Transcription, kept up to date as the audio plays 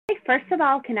first of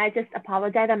all, can I just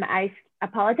apologize that my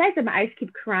eyes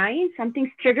keep crying? Something's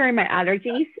triggering my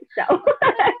allergies. So,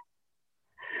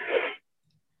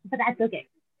 but that's okay.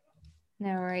 No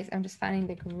worries. I'm just finding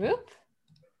the group.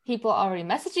 People already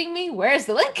messaging me. Where's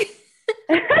the link?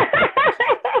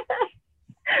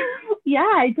 Yeah,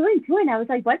 I joined too, and I was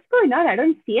like, "What's going on? I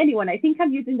don't see anyone. I think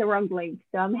I'm using the wrong link."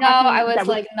 So I'm happy. I was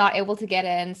like not able to get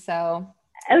in. So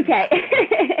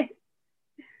okay.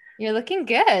 You're looking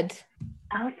good.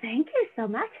 Oh, thank you so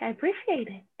much. I appreciate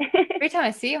it. Every time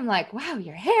I see you, I'm like, wow,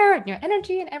 your hair and your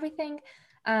energy and everything.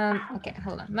 Okay,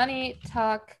 hold on. Money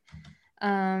talk.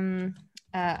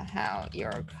 How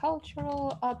your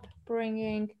cultural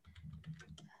upbringing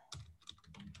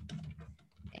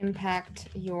impact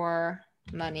your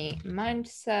money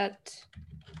mindset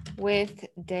with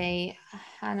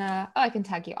Dehana. Oh, I can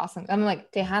tag you. Awesome. I'm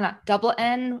like, Dehana, double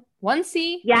N, one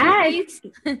C? Yes.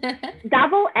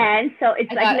 Double N. So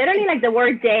it's like literally like the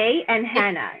word day and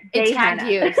Hannah. It tagged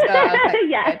you. So I was like,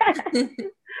 yeah.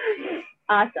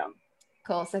 Awesome.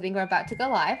 Cool. So I think we're about to go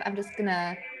live. I'm just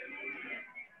gonna.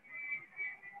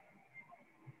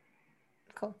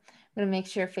 Cool. I'm gonna make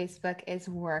sure Facebook is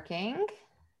working.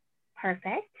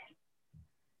 Perfect.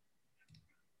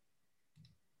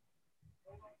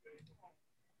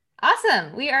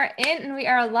 Awesome. We are in and we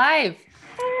are live.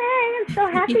 Hey, I'm so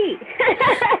happy.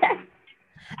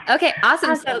 Okay,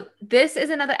 awesome. So this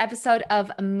is another episode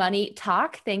of Money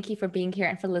Talk. Thank you for being here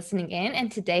and for listening in.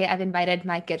 And today I've invited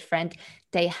my good friend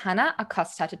Dehana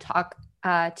Acosta to talk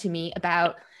to me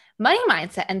about money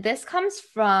mindset. And this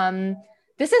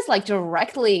is like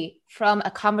directly from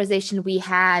a conversation we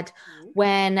had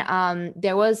when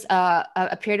there was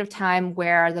a period of time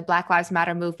where the Black Lives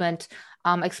Matter movement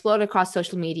exploded across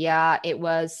social media. It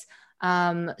was,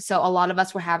 so a lot of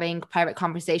us were having private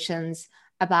conversations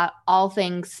about all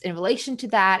things in relation to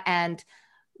that. And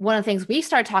one of the things we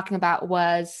started talking about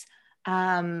was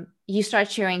you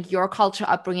started sharing your culture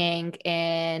upbringing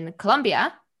in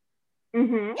Colombia.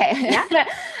 Mm-hmm. Okay.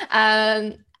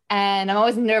 Yeah. And I'm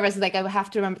always nervous, like I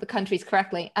have to remember the countries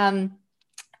correctly.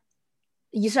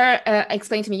 You started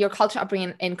explaining to me your culture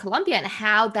upbringing in Colombia and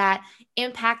how that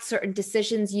impacts certain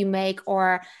decisions you make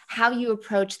or how you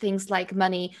approach things like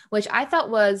money, which I thought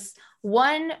was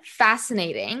one,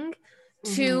 fascinating,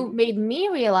 two, made me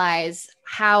realize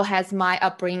how has my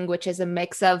upbringing, which is a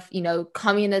mix of,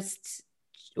 communist,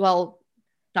 well,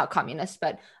 not communist,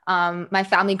 but my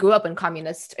family grew up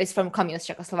is from communist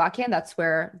Czechoslovakia, and that's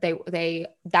where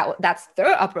that's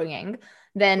their upbringing.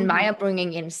 Then my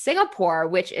upbringing in Singapore,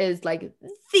 which is like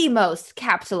the most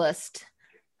capitalist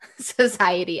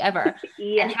society ever,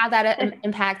 Yeah. and how that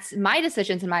impacts my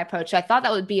decisions and my approach. So I thought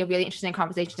that would be a really interesting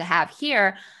conversation to have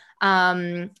here.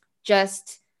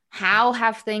 Just how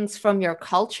have things from your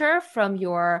culture, from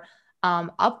your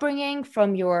upbringing,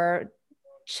 from your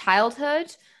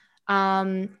childhood,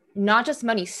 not just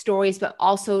money stories, but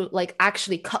also like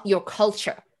actually your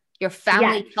culture, your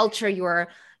family culture,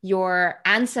 your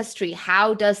ancestry.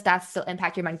 How does that still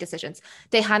impact your money decisions?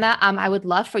 Dehana, I would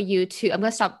love for you to, I'm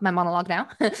going to stop my monologue now.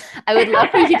 I would love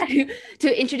for you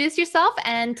to introduce yourself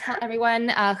and tell everyone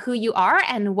who you are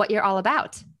and what you're all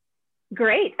about.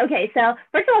 Great. Okay. So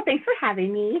first of all, thanks for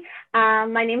having me.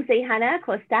 My name is Dehana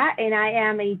Acosta, and I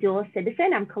am a dual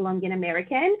citizen. I'm Colombian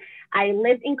American. I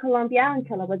lived in Colombia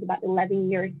until I was about 11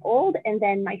 years old, and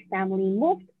then my family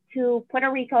moved to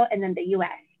Puerto Rico and then the U.S.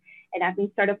 And I've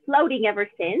been sort of floating ever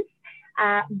since.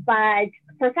 But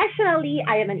professionally,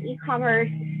 I am an e-commerce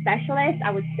specialist.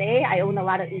 I would say I own a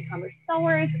lot of e-commerce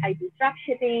stores. I do drop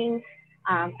shipping.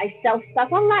 I sell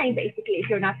stuff online, basically, if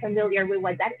you're not familiar with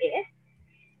what that is.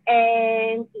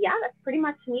 And yeah, that's pretty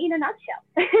much me in a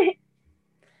nutshell.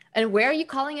 And where are you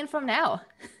calling in from now?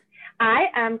 I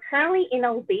am currently in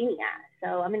Albania.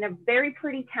 So I'm in a very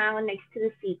pretty town next to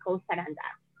the sea called Saranda.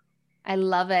 I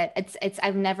love it.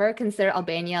 I've never considered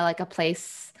Albania like a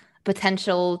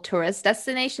potential tourist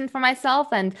destination for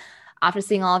myself. And after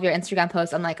seeing all of your Instagram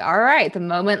posts, I'm like, all right, the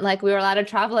moment like we were allowed to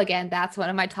travel again, that's one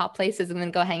of my top places. I'm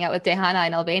going to go hang out with Dehana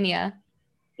in Albania.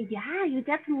 Yeah, you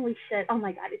definitely should. Oh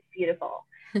my God, it's beautiful.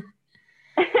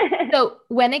 So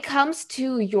when it comes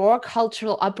to your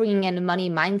cultural upbringing and money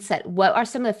mindset, what are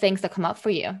some of the things that come up for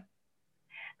you?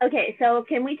 Okay, so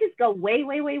can we just go way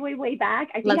back?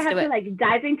 I think I have to like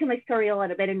dive into my story a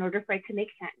little bit in order for it to make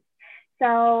sense.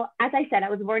 So as I said, I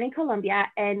was born in Colombia,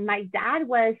 and my dad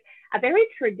was a very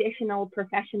traditional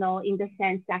professional in the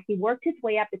sense that he worked his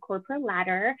way up the corporate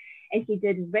ladder, and he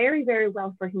did very, very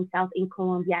well for himself in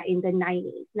Colombia in the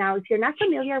 90s. Now, if you're not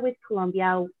familiar with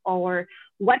Colombia or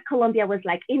what Colombia was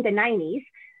like in the 90s,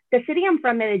 the city I'm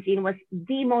from, Medellin, was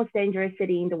the most dangerous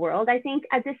city in the world, I think,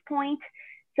 at this point.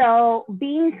 So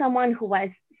being someone who was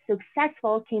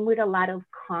successful came with a lot of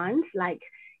cons, like,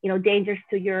 dangers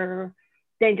to your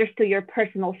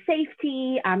personal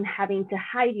safety, having to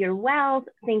hide your wealth,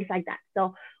 things like that.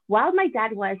 So while my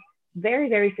dad was very,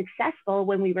 very successful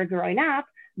when we were growing up,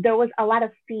 there was a lot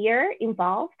of fear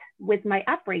involved with my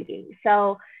upbringing.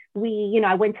 So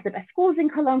I went to the best schools in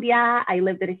Colombia. I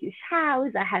lived in a huge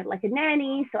house. I had like a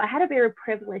nanny. So I had a very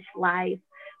privileged life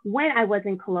when I was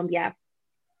in Colombia.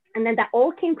 And then that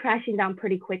all came crashing down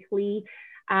pretty quickly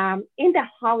in the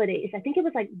holidays. I think it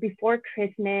was like before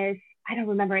Christmas. I don't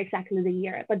remember exactly the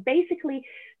year, but basically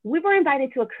we were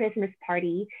invited to a Christmas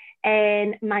party,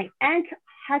 and my aunt's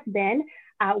husband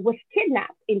was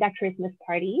kidnapped in that Christmas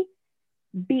party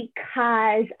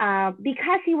because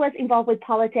he was involved with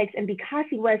politics and because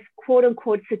he was quote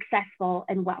unquote successful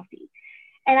and wealthy.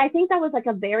 And I think that was like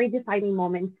a very defining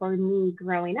moment for me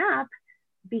growing up,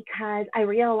 because I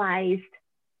realized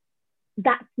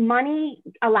that money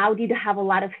allowed you to have a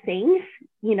lot of things,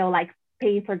 like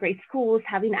paying for great schools,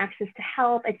 having access to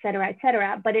help, et cetera, et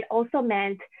cetera. But it also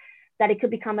meant that it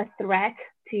could become a threat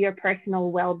to your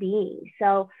personal well-being.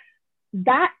 So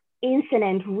that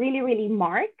incident really, really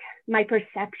marked my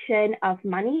perception of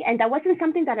money. And that wasn't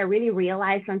something that I really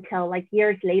realized until like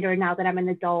years later, now that I'm an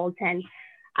adult. And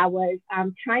I was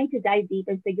trying to dive deep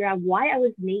and figure out why I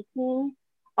was making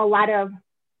a lot of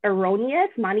erroneous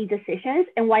money decisions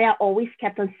and why I always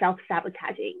kept on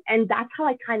self-sabotaging. And that's how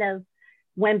I kind of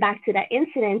went back to that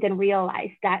incident and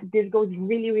realized that this goes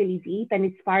really, really deep, and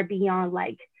it's far beyond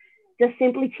like just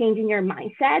simply changing your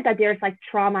mindset, that there's like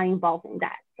trauma involved in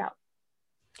that. So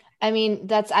I mean,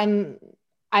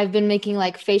 I've been making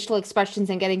like facial expressions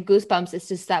and getting goosebumps. It's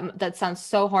just that sounds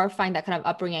so horrifying, that kind of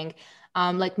upbringing.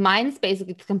 Like mine's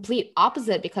basically the complete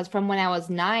opposite, because from when I was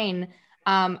 9,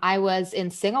 I was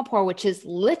in Singapore, which is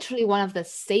literally one of the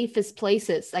safest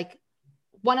places, like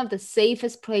one of the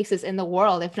safest places in the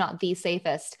world, if not the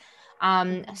safest.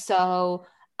 So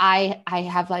I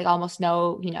have like almost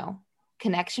no,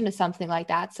 connection to something like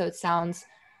that. So it sounds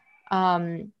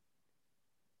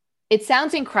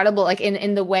incredible, like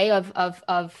in the way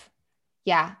of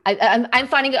yeah, I'm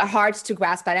finding it hard to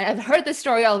grasp it. I've heard this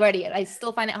story already, and I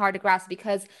still find it hard to grasp,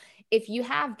 because if you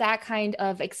have that kind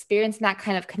of experience and that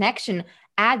kind of connection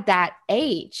at that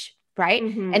age, right?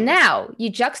 mm-hmm. And now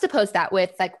you juxtapose that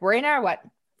with like, we're in our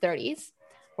 30s,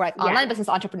 we're like online business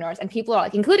entrepreneurs, and people are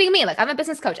like, including me, like I'm a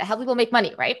business coach, I help people make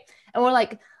money, right? And we're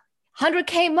like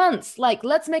 100K months, like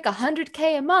let's make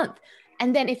 100K a month.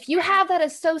 And then if you have that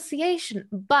association,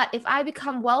 but if I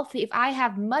become wealthy, if I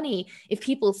have money, if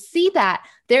people see that,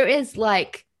 there is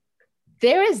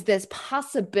this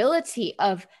possibility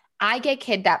of I get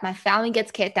kidnapped, my family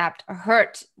gets kidnapped, or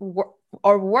hurt,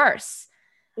 or worse.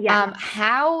 Yeah.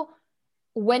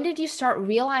 When did you start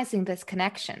realizing this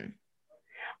connection?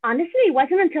 Honestly, it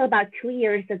wasn't until about 2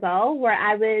 years ago where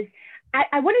I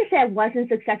wouldn't say I wasn't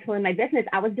successful in my business.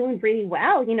 I was doing really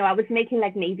well. I was making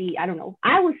like maybe, I don't know,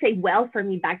 I would say well for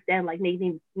me back then, like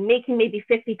maybe making maybe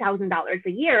 $50,000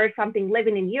 a year or something,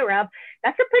 living in Europe.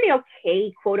 That's a pretty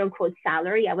okay, quote unquote,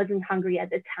 salary. I wasn't hungry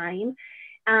at the time.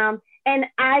 And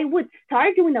I would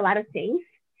start doing a lot of things,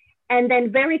 and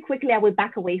then very quickly I would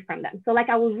back away from them. So like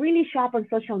I would really show up on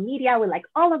social media with like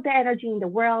all of the energy in the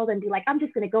world and be like, I'm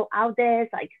just going to go out this,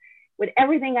 like with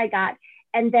everything I got.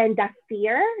 And then that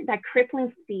fear, that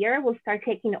crippling fear will start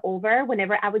taking over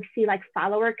whenever I would see like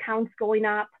follower counts going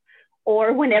up,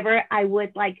 or whenever I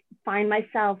would like find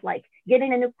myself like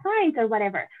getting a new client or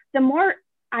whatever. The more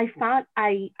I found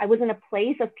I was in a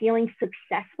place of feeling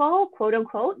successful, quote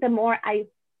unquote, the more I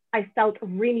felt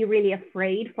really, really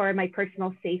afraid for my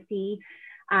personal safety,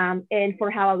 and for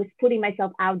how I was putting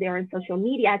myself out there on social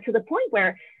media, to the point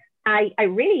where I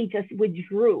really just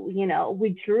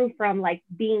withdrew from like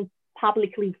being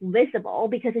publicly visible,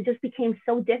 because it just became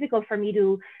so difficult for me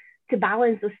to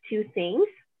balance those two things.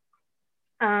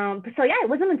 So yeah, it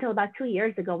wasn't until about 2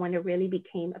 years ago when it really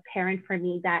became apparent for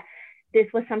me that this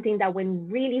was something that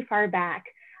went really far back,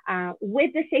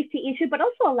 with the safety issue, but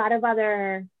also a lot of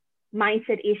other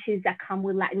mindset issues that come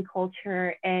with Latin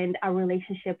culture and our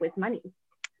relationship with money.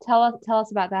 Tell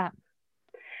us about that.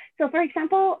 So for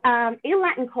example, in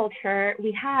Latin culture,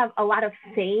 we have a lot of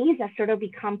sayings that sort of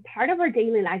become part of our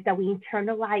daily life that we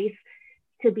internalize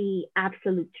to be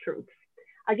absolute truths.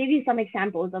 I'll give you some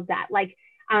examples of that. Like,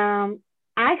 I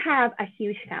have a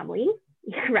huge family,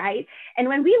 right? And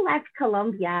when we left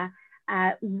Colombia,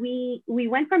 we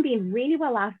went from being really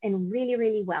well off and really,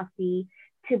 really wealthy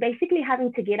to basically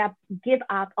having to give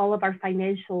up all of our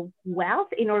financial wealth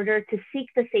in order to seek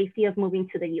the safety of moving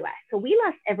to the US. So we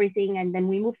lost everything, and then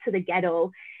we moved to the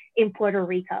ghetto in Puerto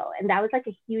Rico. And that was like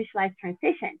a huge life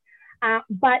transition.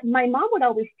 But my mom would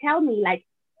always tell me like,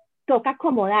 toca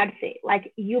acomodarse.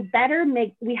 Like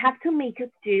we have to make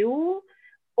it do,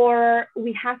 or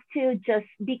we have to just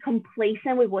be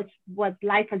complacent with what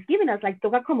life has given us. Like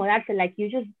toca acomodarse, like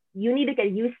you need to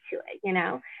get used to it, you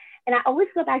know? And I always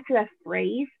go back to that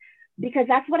phrase because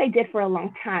that's what I did for a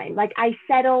long time. Like I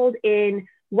settled in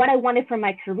what I wanted for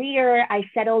my career. I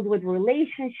settled with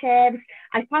relationships.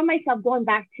 I found myself going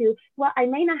back to, well, I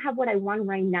may not have what I want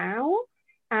right now,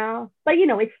 but you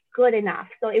know, it's good enough.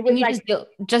 So it was like,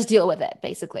 just deal with it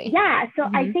basically. Yeah. So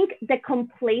I think the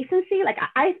complacency, like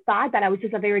I thought that I was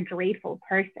just a very grateful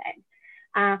person.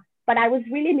 But I was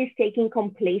really mistaking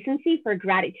complacency for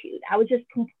gratitude. I was just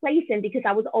complacent because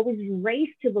I was always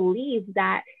raised to believe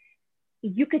that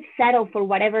you could settle for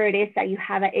whatever it is that you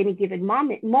have at any given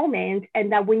moment.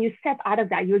 And that when you step out of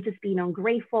that, you're just being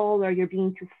ungrateful or you're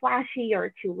being too flashy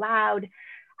or too loud.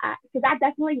 So that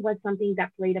definitely was something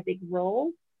that played a big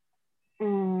role.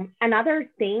 Another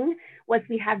thing was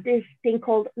we have this thing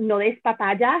called no des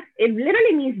papaya. It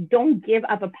literally means don't give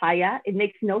a papaya. It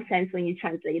makes no sense when you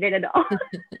translate it at all.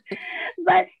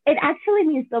 But it actually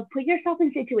means don't put yourself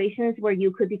in situations where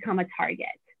you could become a target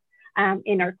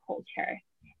in our culture.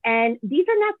 And these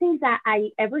are not things that I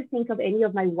ever think of any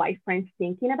of my white friends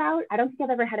thinking about. I don't think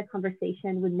I've ever had a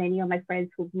conversation with many of my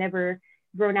friends who've never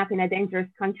grown up in a dangerous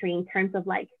country in terms of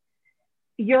like,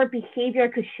 your behavior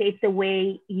could shape the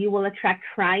way you will attract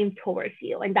crime towards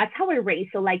you. And that's how we're raised.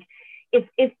 So like,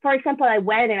 if for example, I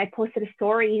went and I posted a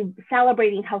story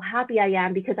celebrating how happy I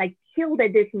am because I killed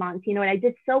it this month, you know, and I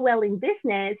did so well in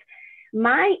business,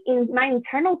 my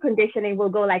internal conditioning will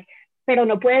go like, pero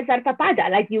no puedes dar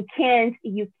papada. Like you can't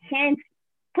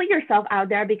put yourself out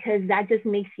there because that just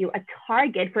makes you a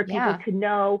target for people to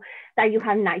know that you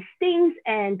have nice things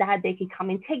and that they can come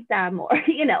and take them, or,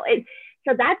 you know,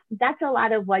 so that's a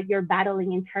lot of what you're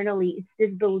battling internally. It's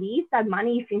this belief that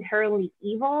money is inherently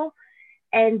evil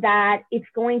and that it's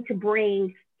going to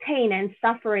bring pain and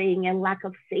suffering and lack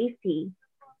of safety.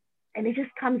 And it just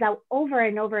comes out over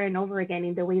and over and over again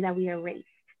in the way that we are raised.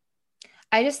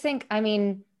 I just think, I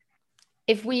mean,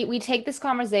 if we take this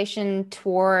conversation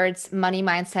towards money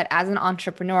mindset as an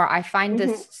entrepreneur, I find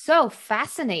this so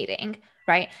fascinating,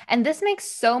 right? And this makes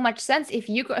so much sense. If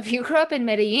you grew up in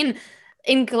Medellin,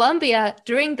 in Colombia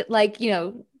during like, you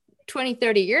know, 20,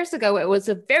 30 years ago, it was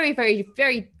a very, very,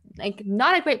 very like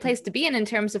not a great place to be in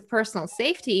terms of personal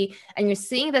safety. And you're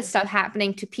seeing this stuff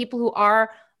happening to people who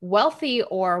are wealthy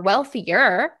or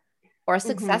wealthier or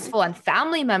successful and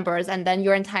family members. And then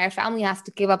your entire family has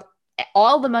to give up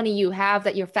all the money you have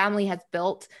that your family has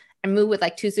built and move with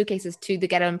like 2 suitcases to the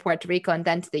ghetto in Puerto Rico and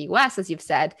then to the US, as you've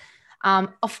said.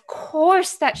 Of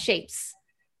course that shapes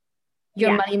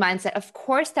your money mindset. Of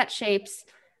course that shapes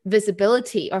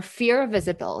visibility or fear of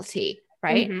visibility,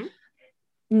 right?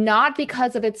 Not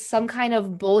because of it's some kind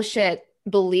of bullshit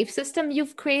belief system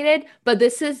you've created, but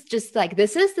this is just like,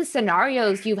 this is the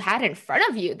scenarios you've had in front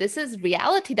of you. This is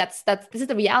reality. This is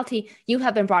the reality you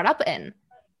have been brought up in.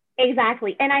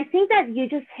 Exactly. And I think that you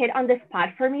just hit on the spot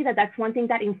for me, that's one thing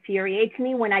that infuriates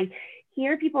me when I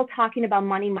hear people talking about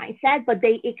money mindset, but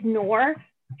they ignore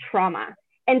trauma.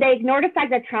 And they ignore the fact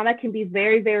that trauma can be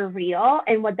very, very real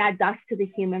and what that does to the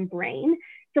human brain.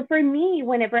 So for me,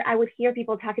 whenever I would hear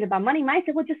people talking about money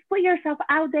mindset, well, just put yourself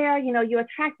out there, you know, you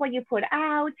attract what you put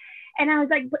out. And I was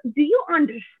like, but do you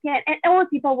understand? And all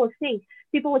people will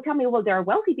tell me, well, there are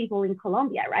wealthy people in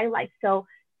Colombia, right? Like, so,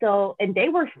 and they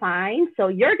were fine. So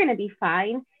you're going to be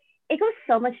fine. It goes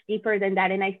so much deeper than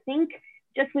that. And I think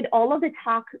just with all of the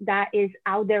talk that is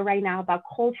out there right now about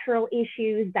cultural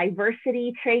issues,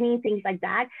 diversity, training, things like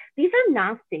that, these are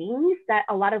not things that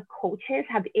a lot of coaches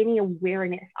have any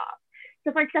awareness of.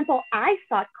 So for example, I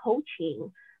sought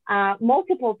coaching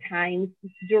multiple times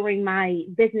during my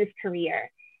business career.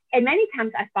 And many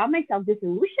times I found myself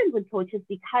disillusioned with coaches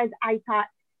because I thought,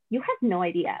 you have no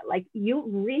idea, like you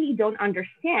really don't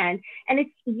understand. And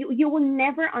it's you will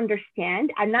never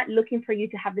understand. I'm not looking for you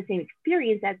to have the same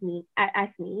experience as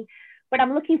me, but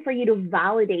I'm looking for you to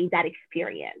validate that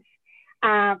experience.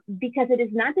 Because it is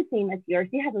not the same as yours.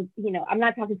 You have I'm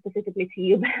not talking specifically to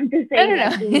you, but I'm just saying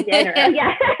in general.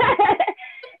 Yeah.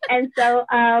 And so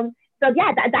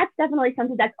that's definitely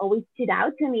something that's always stood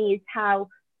out to me is how,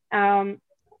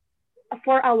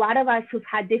 for a lot of us who've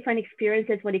had different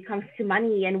experiences when it comes to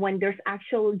money and when there's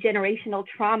actual generational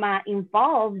trauma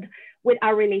involved with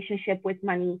our relationship with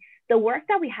money, the work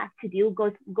that we have to do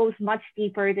goes much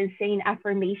deeper than saying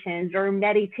affirmations or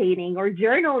meditating or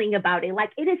journaling about it.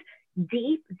 Like it is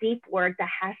deep, deep work that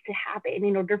has to happen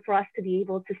in order for us to be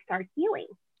able to start healing.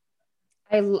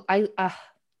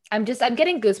 I'm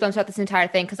getting goosebumps about this entire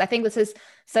thing because I think this is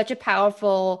such a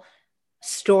powerful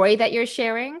story that you're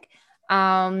sharing.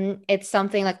 It's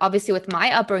something like, obviously with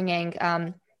my upbringing,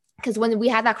 because when we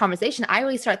had that conversation, I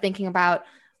really started thinking about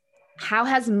how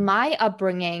has my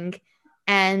upbringing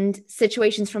and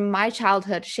situations from my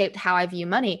childhood shaped how I view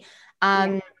money.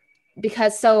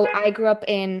 Because so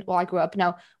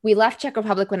we left Czech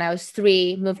Republic when I was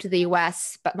 3, moved to the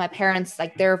US, but my parents,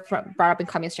 like, brought up in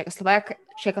communist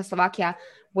Czechoslovakia,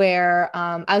 where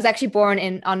I was actually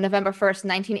born on November 1st,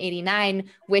 1989,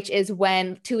 which is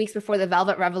when 2 weeks before the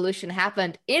Velvet Revolution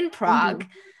happened in Prague.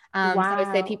 So I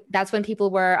would say that's when people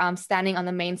were standing on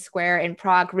the main square in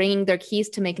Prague, ringing their keys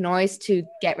to make noise to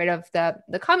get rid of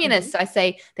the communists. So I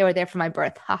say they were there for my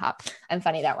birth. Haha, I'm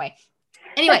funny that way.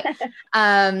 Anyway,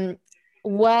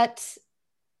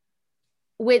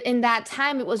 within that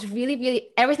time, it was really, really,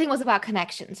 everything was about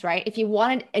connections, right? If you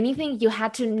wanted anything, you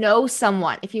had to know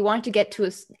someone. If you wanted to get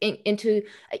into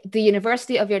the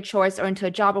university of your choice or into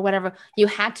a job or whatever, you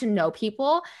had to know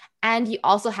people, and you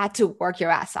also had to work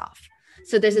your ass off.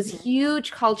 So there's this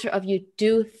huge culture of you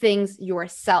do things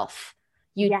yourself.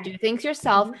 You do things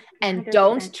yourself and 100%.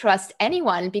 Don't trust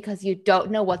anyone because you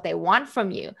don't know what they want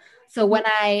from you. So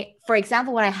for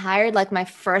example, when I hired like my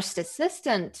first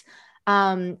assistant,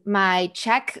 my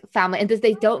Czech family, and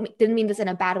didn't mean this in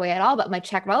a bad way at all, but my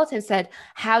Czech relative said,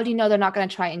 "How do you know they're not going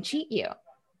to try and cheat you?"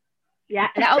 Yeah.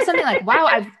 And that was something like,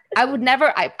 wow, I would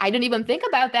never, I didn't even think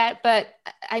about that. But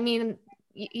I mean,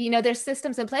 there's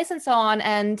systems in place and so on.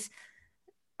 And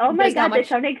oh my God, they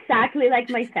sound exactly like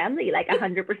my family, like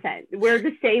 100%. We're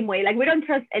the same way. Like, we don't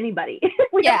trust anybody.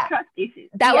 We don't trust issues.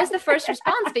 That was the first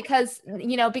response because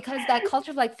that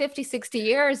culture of like 50, 60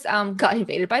 years got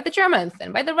invaded by the Germans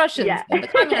and by the Russians and the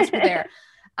communists were there.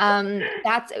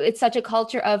 It's such a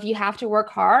culture of you have to work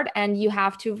hard and you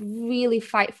have to really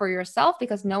fight for yourself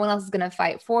because no one else is going to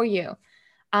fight for you.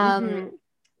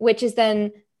 Which is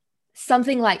then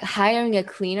something like hiring a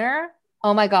cleaner.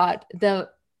 Oh my God, the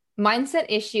mindset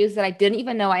issues that I didn't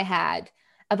even know I had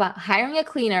about hiring a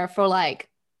cleaner for like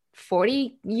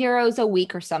 40 euros a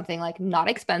week or something, like not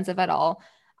expensive at all.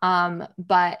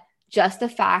 But just the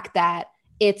fact that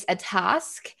it's a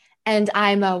task and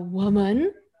I'm a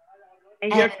woman.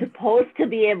 And you're supposed to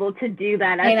be able to do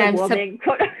that as a woman.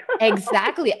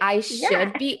 Exactly. I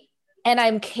should be, and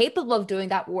I'm capable of doing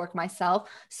that work myself.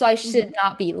 So I should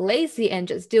not be lazy and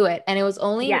just do it. And it was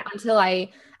only until I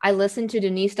listened to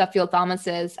Denise Duffield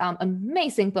Thomas's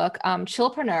amazing book,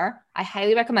 Chillpreneur. I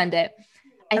highly recommend it.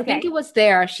 I think it was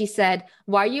there. She said,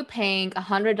 "Why are you paying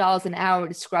 $100 an hour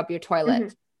to scrub your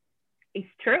toilet?" It's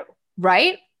true.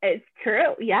 Right? It's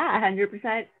true. Yeah,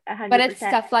 100%. But it's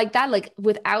stuff like that. Like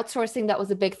with outsourcing, that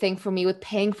was a big thing for me with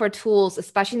paying for tools,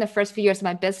 especially in the first few years of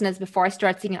my business before I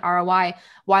started seeing an ROI.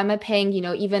 Why am I paying,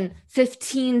 even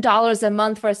 $15 a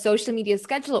month for a social media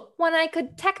schedule when I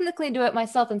could technically do it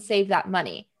myself and save that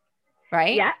money?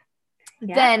 Right? Yeah.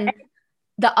 Then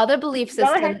the other belief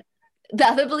system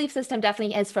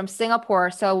definitely is from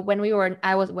Singapore. So when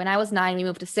I was 9, we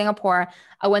moved to Singapore.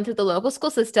 I went through the local school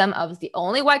system. I was the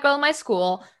only white girl in my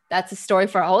school. That's a story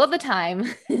for all of the time.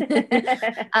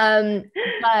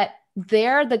 But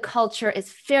there, the culture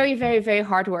is very, very, very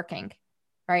hardworking,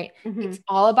 right? It's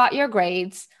all about your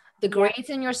grades, the grades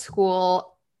in your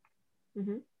school.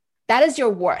 That is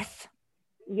your worth.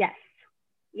 Yes.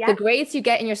 Yeah. The grades you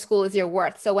get in your school is your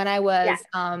worth. So when I was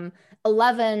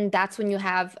 11, that's when you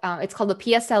have, it's called the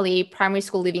PSLE, Primary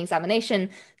School Leaving Examination.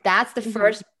 That's the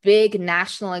first big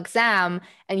national exam.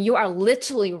 And you are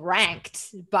literally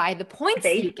ranked by the points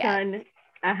you get.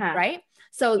 Right?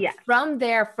 So from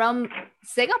there, from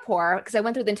Singapore, because I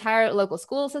went through the entire local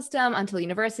school system until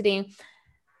university,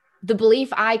 the belief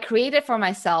I created for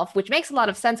myself, which makes a lot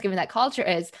of sense given that culture,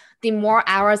 is the more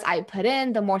hours I put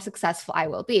in, the more successful I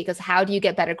will be. Because how do you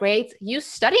get better grades? You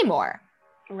study more.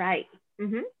 Right.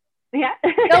 Yeah.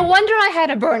 No wonder I had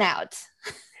a burnout.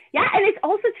 Yeah. And it's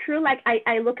also true. Like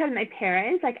I look at my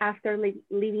parents, like after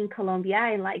leaving Colombia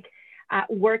and like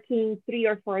working 3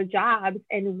 or 4 jobs,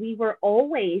 and we were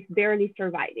always barely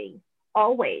surviving,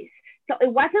 always. So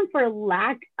it wasn't for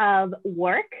lack of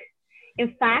work.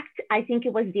 In fact, I think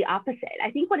it was the opposite.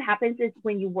 I think what happens is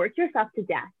when you work yourself to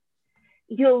death,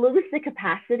 you lose the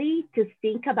capacity to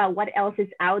think about what else is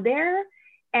out there.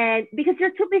 And because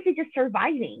you're too busy just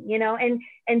surviving,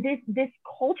 and this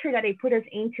culture that they put us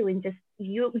into, and just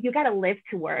you got to live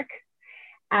to work.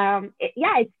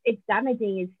 It's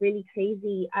damaging. It's really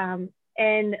crazy.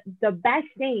 And the best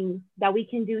thing that we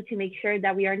can do to make sure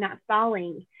that we are not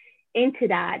falling into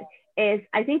that is,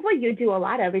 I think what you do a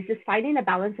lot of is just finding a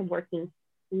balance of working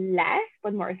less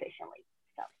but more efficiently.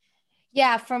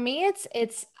 Yeah, for me,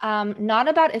 it's not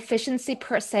about efficiency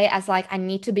per se, as like I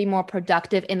need to be more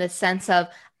productive in the sense of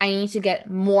I need to get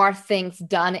more things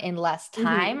done in less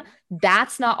time.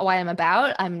 That's not what I'm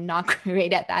about. I'm not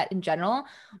great at that in general,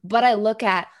 but I look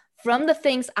at from the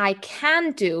things I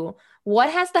can do,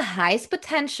 what has the highest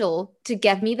potential to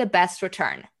get me the best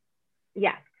return?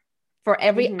 Yeah. For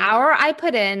every hour I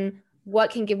put in,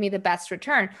 what can give me the best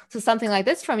return? So something like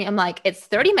this for me, I'm like, it's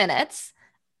 30 minutes.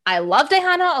 I love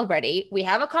Dejana already. We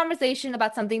have a conversation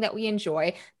about something that we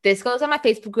enjoy. This goes on my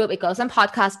Facebook group. It goes on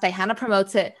podcast. Dejana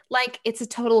promotes it. Like, it's a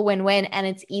total win-win and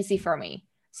it's easy for me.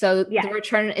 So the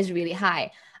return is really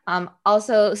high.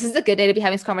 Also, this is a good day to be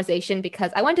having this conversation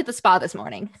because I went to the spa this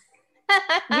morning.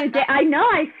 You did? I know.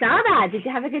 I saw that. Did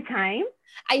you have a good time?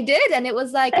 I did. And it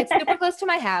was like, it's super close to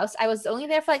my house. I was only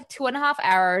there for like 2.5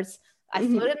 hours. I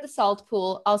floated in the salt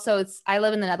pool. Also, I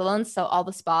live in the Netherlands, so all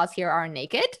the spas here are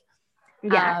naked.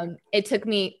 Yeah. It took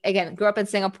me, again, grew up in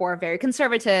Singapore, very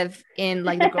conservative. In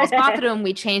like the girls' bathroom,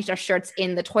 we changed our shirts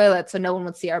in the toilet so no one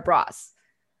would see our bras.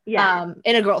 Yeah.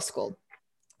 In a girls' school.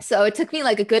 So it took me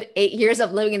like a good 8 years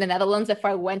of living in the Netherlands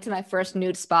before I went to my first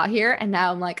nude spa here. And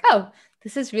now I'm like, oh,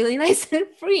 this is really nice and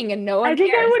freeing and no one cares.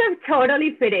 I would have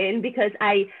totally fit in because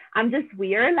I'm just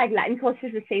weird. Like Latin culture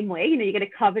is the same way. You know, you got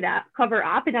to cover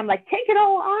up and I'm like, take it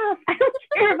all off. I don't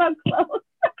care about clothes.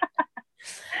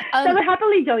 So I'll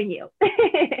happily join you.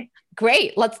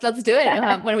 Great. Let's do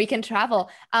it when we can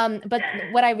travel. But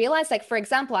what I realized, like, for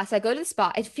example, as I go to the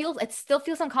spa, it still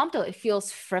feels uncomfortable. It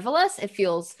feels frivolous. It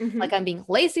feels like I'm being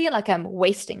lazy, like I'm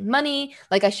wasting money,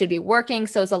 like I should be working.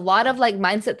 So it's a lot of like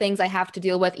mindset things I have to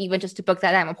deal with, even just to book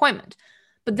that damn appointment.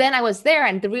 But then I was there,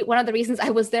 and one of the reasons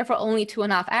I was there for only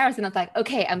 2.5 hours, and I was like,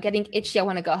 okay, I'm getting itchy. I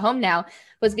want to go home now,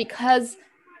 was because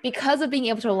of being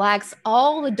able to relax,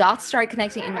 all the dots started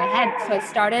connecting in my head. So I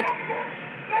started.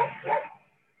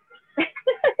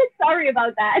 Sorry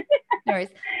about that. No worries.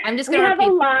 I'm just going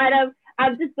to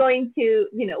I'm just going to,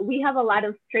 we have a lot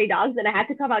of stray dogs and I had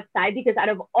to come outside because out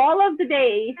of all of the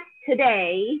days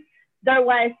today,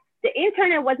 the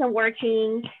internet wasn't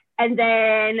working. And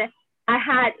then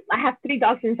I have 3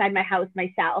 dogs inside my house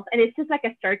myself, and it's just like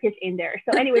a circus in there.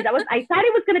 So anyways, I thought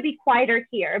it was going to be quieter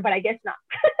here, but I guess not.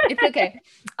 It's okay.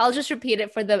 I'll just repeat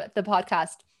it for the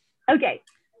podcast. Okay.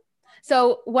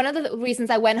 So one of the reasons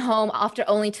I went home after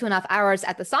only 2.5 hours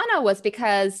at the sauna was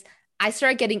because I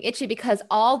started getting itchy because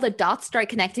all the dots started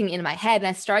connecting in my head. And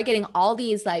I started getting all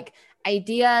these like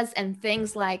ideas and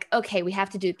things like, okay, we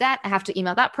have to do that. I have to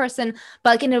email that person,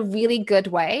 but like in a really good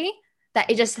way that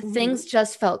things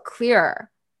just felt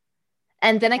clearer.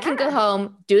 And then I can go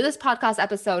home, do this podcast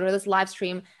episode or this live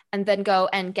stream, and then go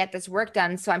and get this work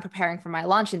done. So I'm preparing for my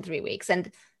launch in 3 weeks.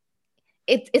 And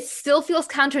it still feels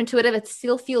counterintuitive. It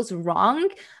still feels wrong,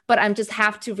 but I'm just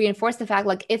have to reinforce the fact,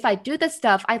 like, if I do this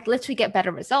stuff, I literally get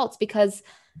better results because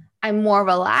I'm more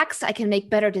relaxed. I can make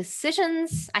better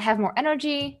decisions. I have more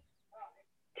energy.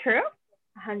 True.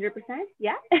 100%.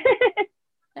 Yeah.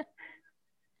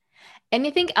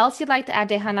 Anything else you'd like to add,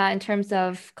 Dejana, in terms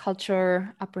of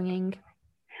culture, upbringing?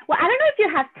 Well, I don't know if you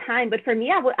have time, but for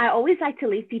me, I always like to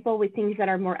leave people with things that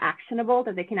are more actionable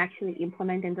that they can actually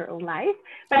implement in their own life.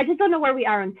 But I just don't know where we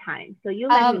are on time. So you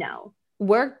let me know.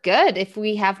 We're good. If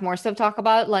we have more stuff to talk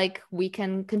about, like, we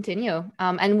can continue.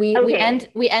 And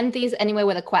we end these anyway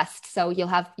with a quest. So you'll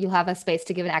have a space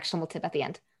to give an actionable tip at the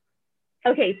end.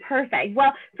 Okay, perfect.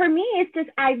 Well, for me, it's just,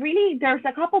 there's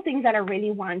a couple things that I really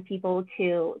want people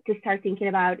to start thinking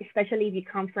about, especially if you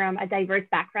come from a diverse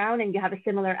background and you have a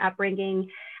similar upbringing.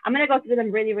 I'm going to go through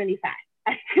them really, really fast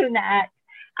as soon as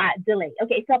delay.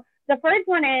 Okay, so the first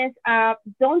one is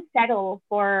don't settle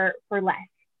for less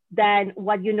than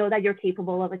what you know that you're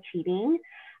capable of achieving.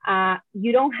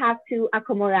 You don't have to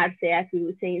acomodarse, as we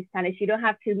would say in Spanish. You don't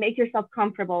have to make yourself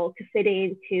comfortable to fit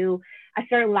into a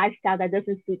certain lifestyle that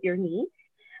doesn't suit your needs.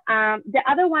 The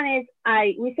other one is,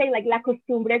 we say like la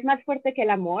costumbre es más fuerte que el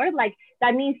amor. Like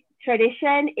that means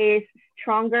tradition is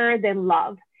stronger than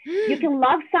love. You can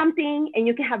love something and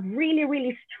you can have really,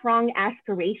 really strong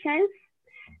aspirations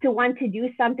to want to do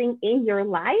something in your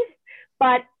life,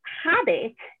 but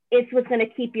habit is what's going to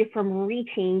keep you from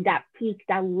reaching that peak,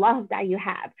 that love that you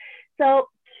have. So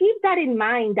keep that in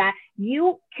mind, that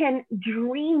you can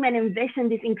dream and envision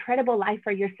this incredible life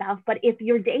for yourself. But if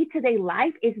your day-to-day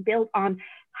life is built on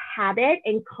habit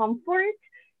and comfort,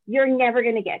 you're never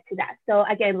going to get to that. So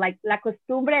again, like la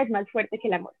costumbre es más fuerte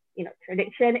que el amor.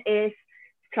 Tradition is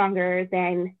stronger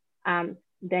than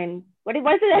what it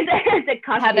was the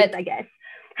habit, I guess.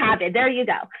 Habit. There you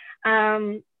go.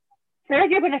 So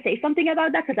you're going to say something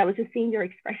about that because I was just seeing your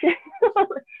expression.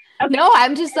 Okay. No,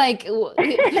 I'm just like.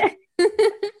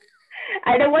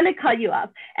 I don't want to cut you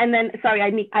off. And then, sorry,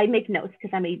 I make notes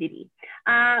because I'm ADD.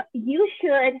 You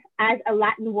should, as a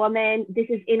Latin woman, this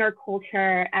is in our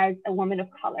culture as a woman of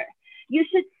color, you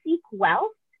should seek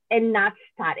wealth and not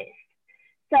status.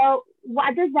 So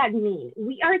what does that mean?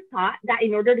 We are taught that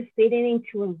in order to fit in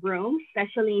into a room,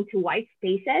 especially into white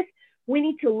spaces, we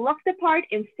need to look the part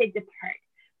and fit the part.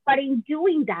 But in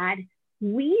doing that,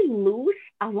 we lose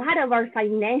a lot of our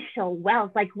financial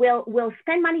wealth. Like we'll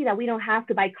spend money that we don't have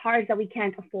to buy cars that we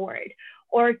can't afford,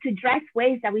 or to dress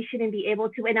ways that we shouldn't be able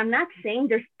to. And I'm not saying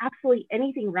there's absolutely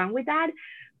anything wrong with that,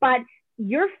 but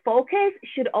your focus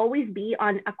should always be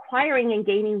on acquiring and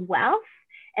gaining wealth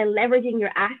and leveraging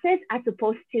your assets as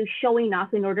opposed to showing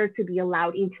off in order to be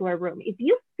allowed into a room. If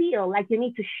you feel like you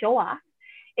need to show off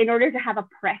in order to have a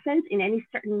presence in any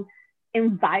certain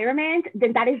environment,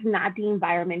 then that is not the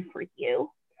environment for you.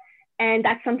 And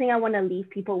that's something I want to leave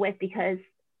people with, because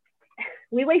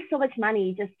we waste so much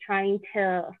money just trying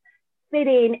to fit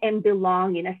in and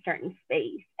belong in a certain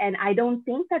space. And I don't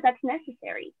think that that's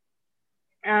necessary.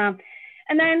 And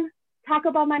then talk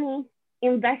about money,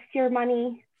 invest your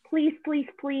money. Please, please,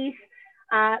 please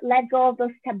let go of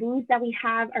those taboos that we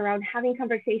have around having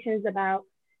conversations about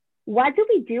what do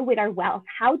we do with our wealth?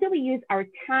 How do we use our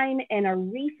time and our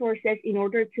resources in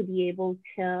order to be able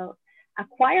to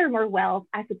acquire more wealth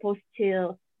as opposed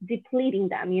to depleting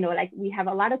them? You know, like we have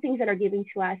a lot of things that are given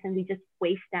to us and we just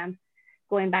waste them,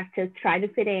 going back to trying to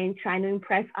fit in, trying to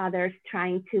impress others,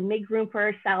 trying to make room for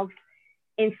ourselves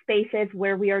in spaces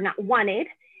where we are not wanted,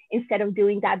 instead of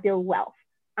doing that build wealth.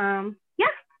 Yeah,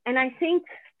 and I think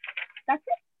that's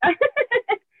it.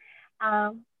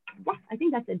 Yeah, I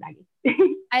think that's it, Maggie.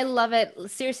 I love it.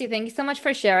 Seriously, thank you so much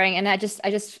for sharing. And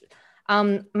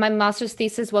my master's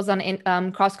thesis was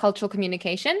on cross-cultural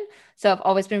communication. So I've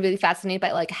always been really fascinated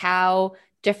by like how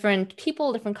different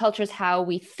people, different cultures, how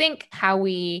we think, how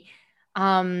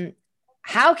can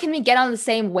we get on the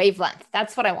same wavelength?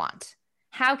 That's what I want.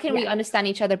 How can we understand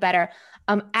each other better?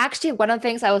 Actually, one of the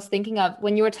things I was thinking of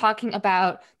when you were talking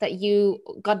about that you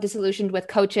got disillusioned with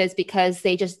coaches because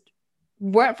they just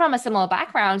weren't from a similar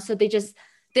background. So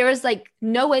there was like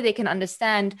no way they can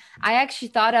understand. I actually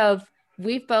thought of,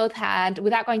 we've both had,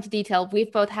 without going to detail,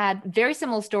 we've both had very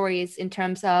similar stories in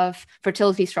terms of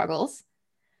fertility struggles.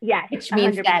 Yeah, which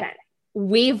means 100%. That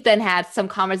we've then had some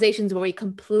conversations where we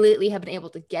completely have been able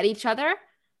to get each other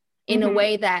in a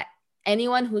way that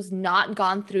anyone who's not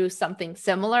gone through something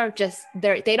similar,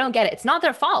 they don't get it. It's not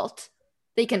their fault.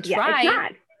 They can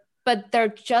try, but they're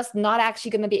just not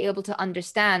actually going to be able to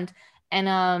understand.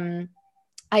 And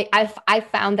I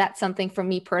found that something for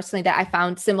me personally, that I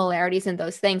found similarities in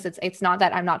those things. It's not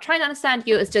that I'm not trying to understand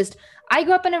you. It's just, I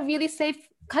grew up in a really safe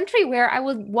country where I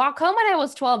would walk home when I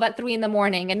was 12 at 3 a.m,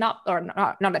 and not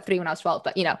at 3 when I was 12,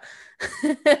 but you know,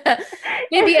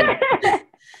 maybe a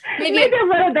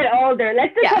little bit older.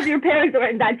 Let's just hope your parents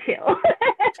weren't that chill.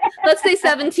 Let's say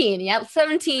 17. Yeah,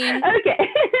 17. Okay.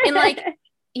 In like,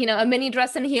 you know, a mini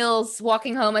dress and heels,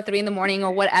 walking home at 3 a.m.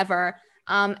 or whatever.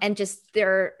 And just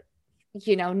they're,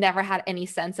 you know, never had any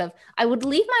sense of, I would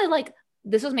leave my, like,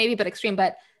 this was maybe a bit extreme,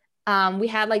 but we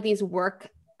had like these work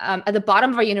at the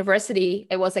bottom of our university.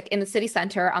 It was like in the city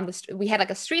center we had like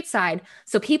a street side,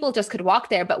 so people just could walk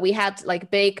there, but we had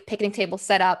like big picnic tables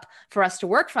set up for us to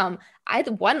work from. I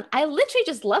literally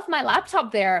just left my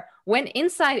laptop there, went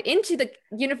inside into the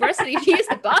university to use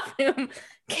the bathroom,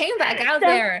 came back out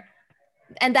there.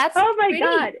 And that's, oh my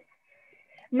God.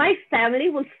 My family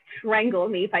will strangle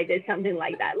me if I did something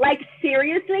like that. Like,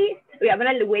 seriously, I'm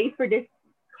going to wait for this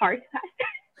car to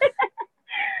pass.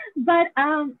 But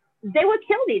they would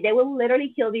kill me. They will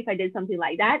literally kill me if I did something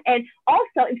like that. And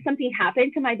also, if something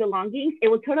happened to my belongings, it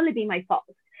would totally be my fault.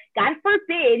 God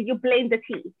forbid you blame the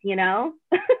teeth, you know?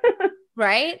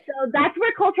 Right. So that's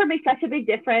where culture makes such a big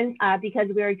difference, because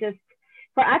we're just,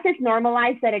 for us, it's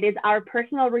normalized that it is our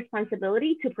personal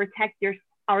responsibility to protect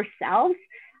ourselves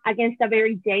against a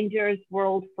very dangerous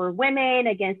world for women,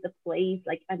 against a place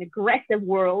like an aggressive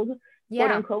world,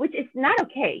 quote unquote, which is not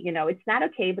okay. You know, it's not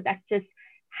okay, but that's just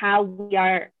how we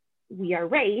are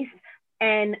raised.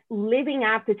 And living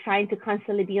up to trying to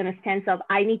constantly be on a stance of,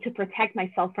 I need to protect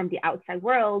myself from the outside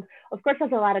world, of course,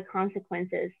 has a lot of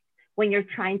consequences when you're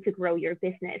trying to grow your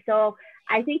business. So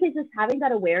I think it's just having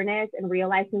that awareness and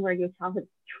realizing where your childhood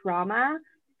trauma,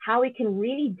 how it can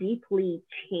really deeply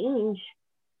change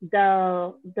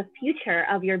the future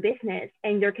of your business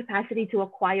and your capacity to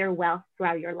acquire wealth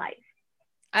throughout your life.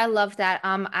 I love that.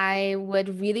 I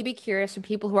would really be curious for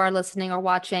people who are listening or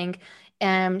watching,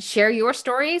 share your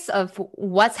stories of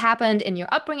what's happened in your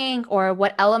upbringing, or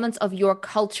what elements of your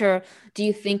culture do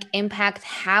you think impact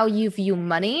how you view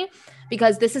money?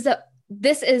 Because this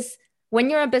is when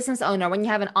you're a business owner, when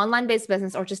you have an online-based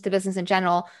business or just a business in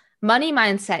general, money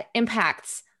mindset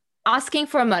impacts asking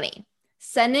for money,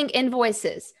 sending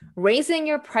invoices, raising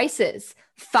your prices,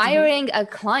 firing a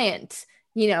client,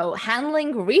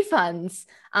 handling refunds,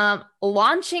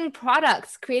 launching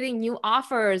products, creating new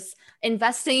offers,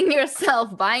 investing in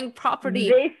yourself, buying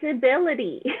property.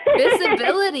 Visibility.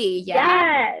 Visibility.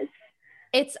 Yeah.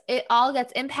 Yes. It all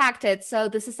gets impacted. So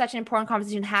this is such an important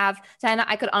conversation to have. Diana,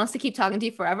 I could honestly keep talking to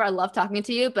you forever. I love talking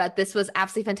to you, but this was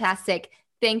absolutely fantastic.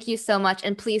 Thank you so much.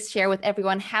 And please share with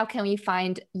everyone, how can we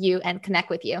find you and connect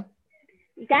with you?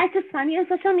 You guys, just find me on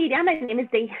social media. My name is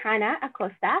Dejana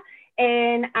Acosta,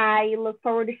 and I look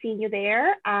forward to seeing you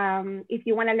there. If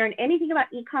you want to learn anything about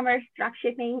e-commerce,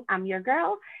 dropshipping, I'm your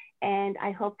girl, and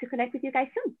I hope to connect with you guys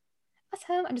soon.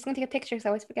 Awesome. I'm just going to take a picture because I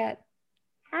always forget.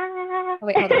 Oh,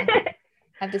 wait, hold on.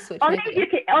 I have to switch. Only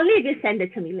if you send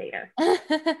it to me later.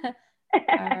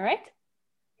 All right.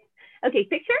 Okay,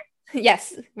 picture?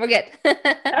 Yes, we're good.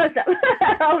 Awesome.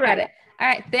 All right. All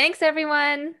right. Thanks,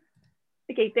 everyone.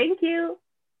 Okay, thank you.